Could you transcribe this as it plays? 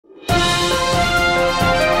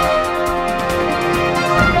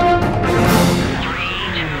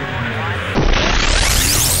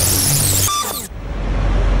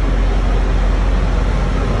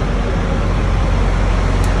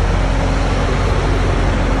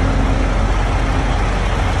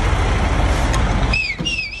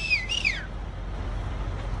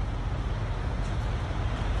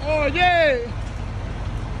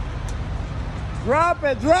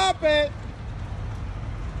it, drop it.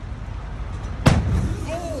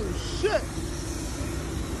 Oh, shit.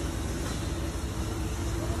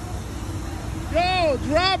 Yo,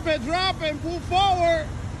 drop it, and pull forward.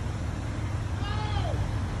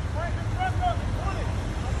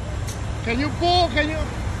 Can you pull? Can you?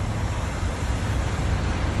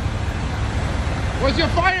 Where's your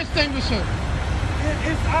fire extinguisher?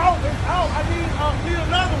 It's out. I need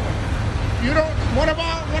another one. You don't. What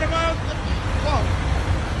about? Oh.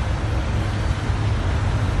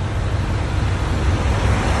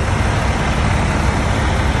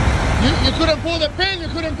 You couldn't pull the pin. You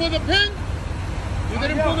couldn't pull the pin. You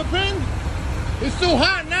didn't pull the pin. It's too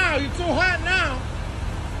hot now. You're too hot now.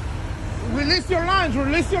 Release your lines.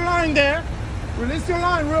 Release your line there. Release your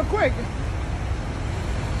line real quick.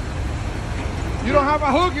 You don't have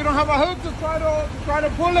a hook. You don't have a hook to try to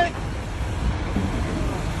pull it.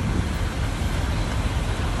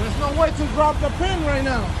 There's no way to drop the pin right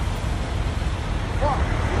now.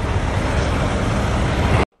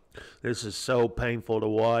 This is so painful to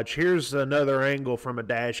watch. Here's another angle from a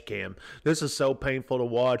dash cam. This is so painful to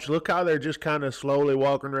watch. Look how they're just kind of slowly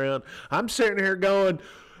walking around. I'm sitting here going,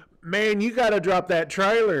 man, you got to drop that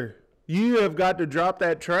trailer. You have got to drop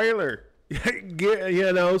that trailer.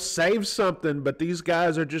 Save something. But these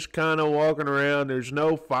guys are just kind of walking around. There's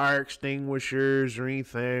no fire extinguishers or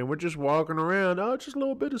anything. We're just walking around. Oh, just a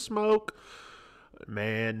little bit of smoke.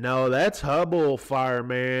 Man, no, that's Hubble fire,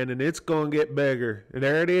 man, and it's going to get bigger. And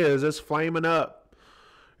there it is. It's flaming up.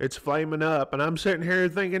 It's flaming up. And I'm sitting here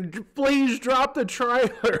thinking, please drop the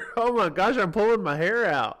trailer. Oh, my gosh, I'm pulling my hair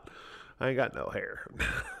out. I ain't got no hair.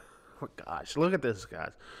 Oh, gosh, look at this,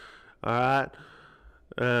 guys. All right.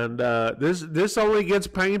 And this only gets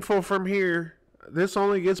painful from here. This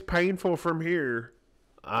only gets painful from here.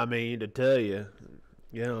 I mean, to tell you.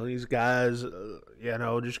 These guys,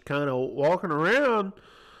 just kind of walking around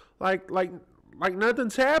like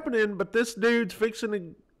nothing's happening, but this dude's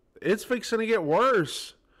it's fixing to get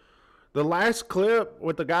worse. The last clip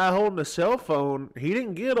with the guy holding the cell phone, he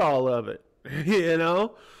didn't get all of it,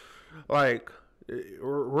 Like,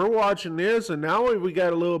 we're watching this, and now we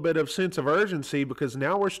got a little bit of sense of urgency because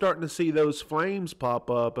now we're starting to see those flames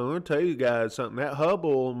pop up. And I'm going to tell you guys something, that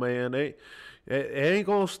Hubble, man, it ain't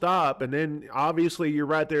going to stop. And then, obviously, you're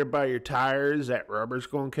right there by your tires. That rubber's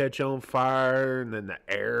going to catch on fire. And then the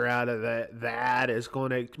air out of that is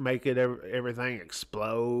going to make everything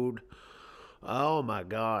explode. Oh, my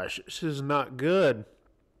gosh. This is not good.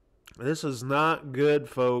 This is not good,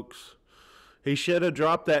 folks. He should have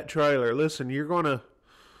dropped that trailer. Listen, you're going to,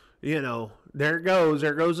 there it goes.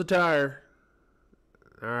 There goes the tire.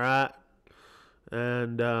 All right.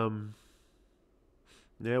 And,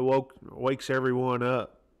 it wakes everyone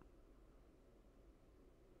up.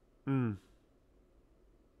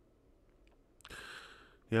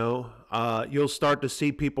 You'll start to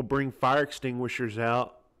see people bring fire extinguishers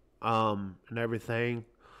out, and everything.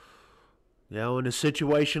 In a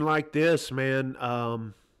situation like this,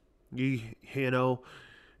 man,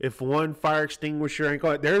 if one fire extinguisher ain't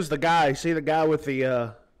going, there's the guy. See the guy with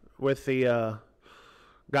the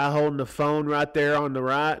guy holding the phone right there on the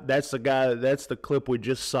right? That's the guy. That's the clip we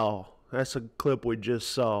just saw.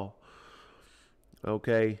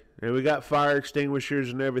 Okay. And we got fire extinguishers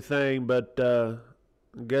and everything, but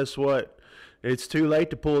guess what? It's too late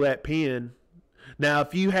to pull that pin. Now,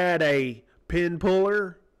 if you had a pin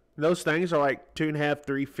puller, those things are like 2.5,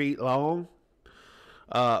 3 feet long.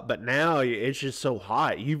 But now it's just so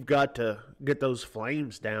hot. You've got to get those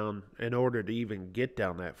flames down in order to even get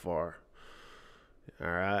down that far. All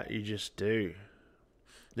right, you just do.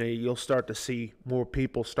 Now you'll start to see more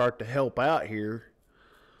people start to help out here.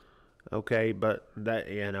 Okay, but that,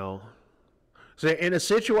 so in a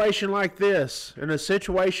situation like this,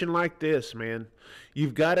 man,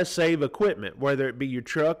 you've got to save equipment, whether it be your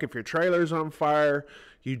truck. If your trailer's on fire,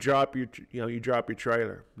 you drop your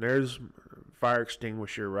trailer. There's fire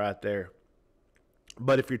extinguisher right there.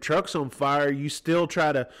 But if your truck's on fire, you still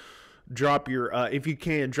try to drop your, if you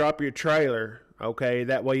can, drop your trailer. Okay,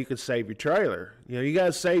 that way you can save your trailer. You got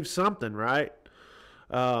to save something, right?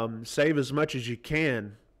 Save as much as you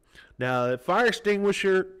can. Now, the fire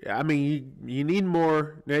extinguisher, I mean, you need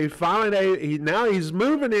more. Now he's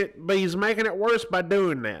moving it, but he's making it worse by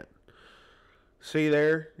doing that. See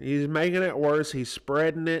there? He's making it worse. He's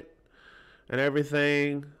spreading it and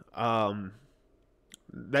everything.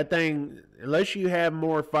 That thing, unless you have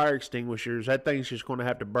more fire extinguishers, that thing's just going to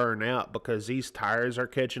have to burn out because these tires are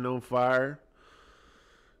catching on fire.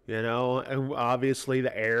 And obviously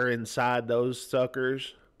the air inside those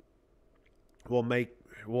suckers will make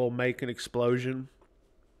an explosion.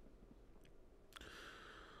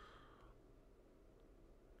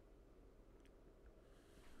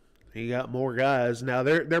 You got more guys. Now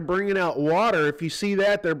they're bringing out water. If you see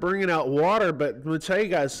that, they're bringing out water. But I'm gonna tell you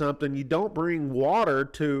guys something. You don't bring water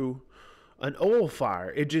to an oil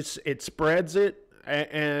fire. It spreads it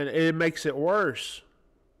and it makes it worse.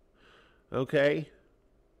 Okay.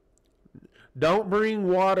 Don't bring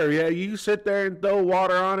water. Yeah, you sit there and throw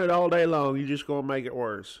water on it all day long. You're just gonna make it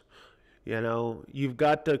worse. You know, you've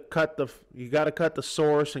got to cut the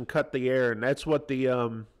source and cut the air, and that's what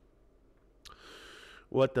the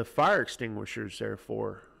fire extinguisher's there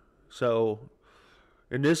for. So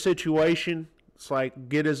in this situation, it's like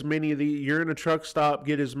get as many of the, you're in a truck stop,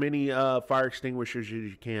 get as many fire extinguishers as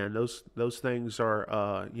you can. Those things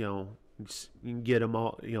are you know, you can get them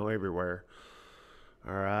all, you know, everywhere.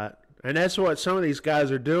 All right. And that's what some of these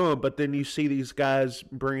guys are doing, but then you see these guys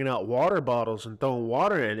bringing out water bottles and throwing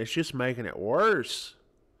water in. It's just making it worse.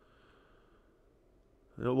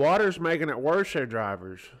 The water's making it worse, their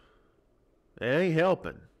drivers. It ain't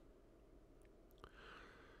helping.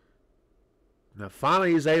 Now,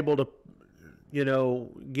 finally, he's able to, you know,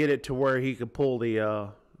 get it to where he could pull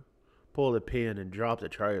the pin and drop the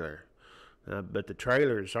trailer. But the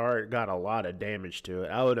trailer's already got a lot of damage to it.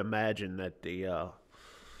 I would imagine that the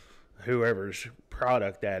whoever's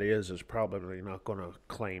product that is probably not going to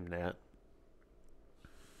claim that.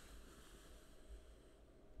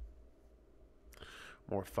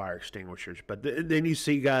 More fire extinguishers. But then you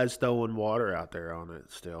see guys throwing water out there on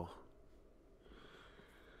it still.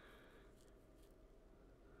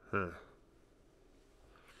 Huh.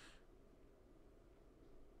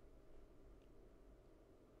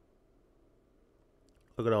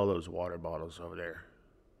 Look at all those water bottles over there.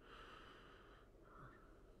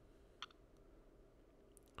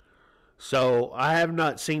 So I have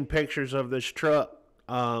not seen pictures of this truck.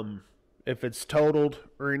 If it's totaled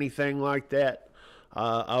or anything like that,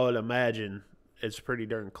 I would imagine it's pretty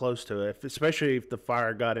darn close to it, especially if the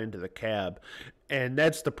fire got into the cab. And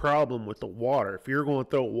that's the problem with the water. If you're going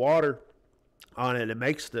to throw water on it, it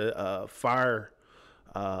makes the fire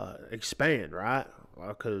expand, right?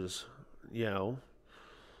 Because, you know,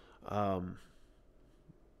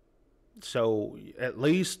 so at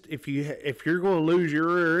least if you're going to lose your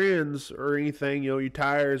rear ends or anything, you know, your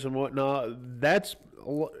tires and whatnot, that's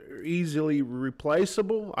easily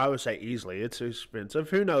replaceable. I would say easily. It's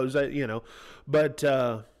expensive. Who knows that, you know, but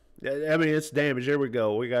I mean, it's damaged. There we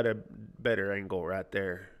go. We got a better angle right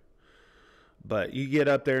there. But you get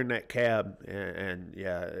up there in that cab and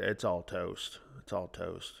yeah, it's all toast. It's all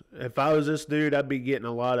toast. If I was this dude, I'd be getting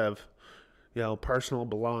a lot of, you know, personal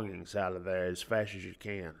belongings out of there as fast as you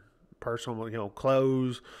can. Personal, you know,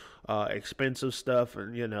 clothes, expensive stuff,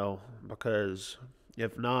 and, you know, because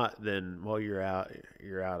if not, then, well, you're out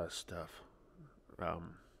of stuff.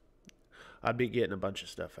 I'd be getting a bunch of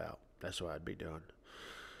stuff out. That's what I'd be doing.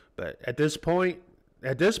 But at this point,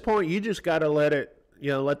 you just got to let it, you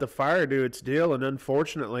know, let the fire do its deal. And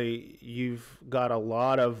unfortunately, you've got a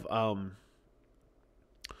lot of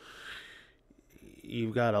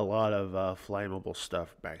flammable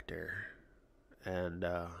stuff back there, and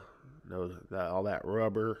all that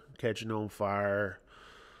rubber catching on fire.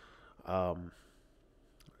 And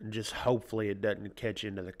just hopefully it doesn't catch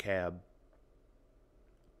into the cab.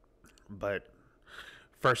 But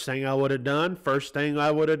first thing I would have done,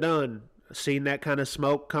 seen that kind of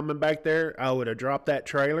smoke coming back there, I would have dropped that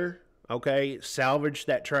trailer, okay, salvaged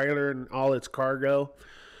that trailer and all its cargo,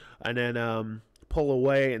 and then pull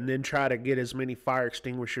away and then try to get as many fire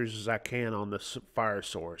extinguishers as I can on the fire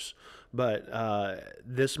source. But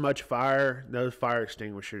this much fire, those fire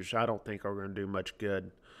extinguishers, I don't think are going to do much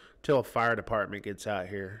good till a fire department gets out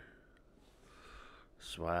here.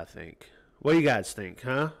 That's what I think. What do you guys think,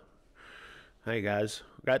 huh? Hey guys,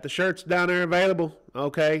 got the shirts down there available.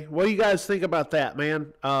 Okay, what do you guys think about that,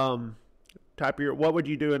 man? What would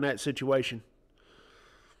you do in that situation?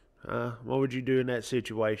 What would you do in that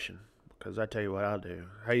situation? Because I tell you what I'll do.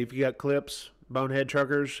 Hey, if you got clips, Bonehead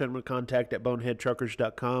Truckers, send them a contact at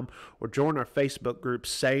boneheadtruckers.com or join our Facebook group,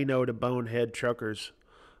 Say No to Bonehead Truckers.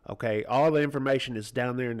 Okay, all the information is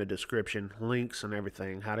down there in the description, links and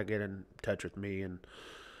everything, how to get in touch with me and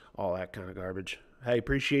all that kind of garbage. Hey,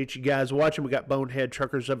 appreciate you guys watching. We got Bonehead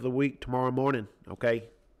Truckers of the Week tomorrow morning, okay?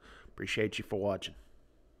 Appreciate you for watching.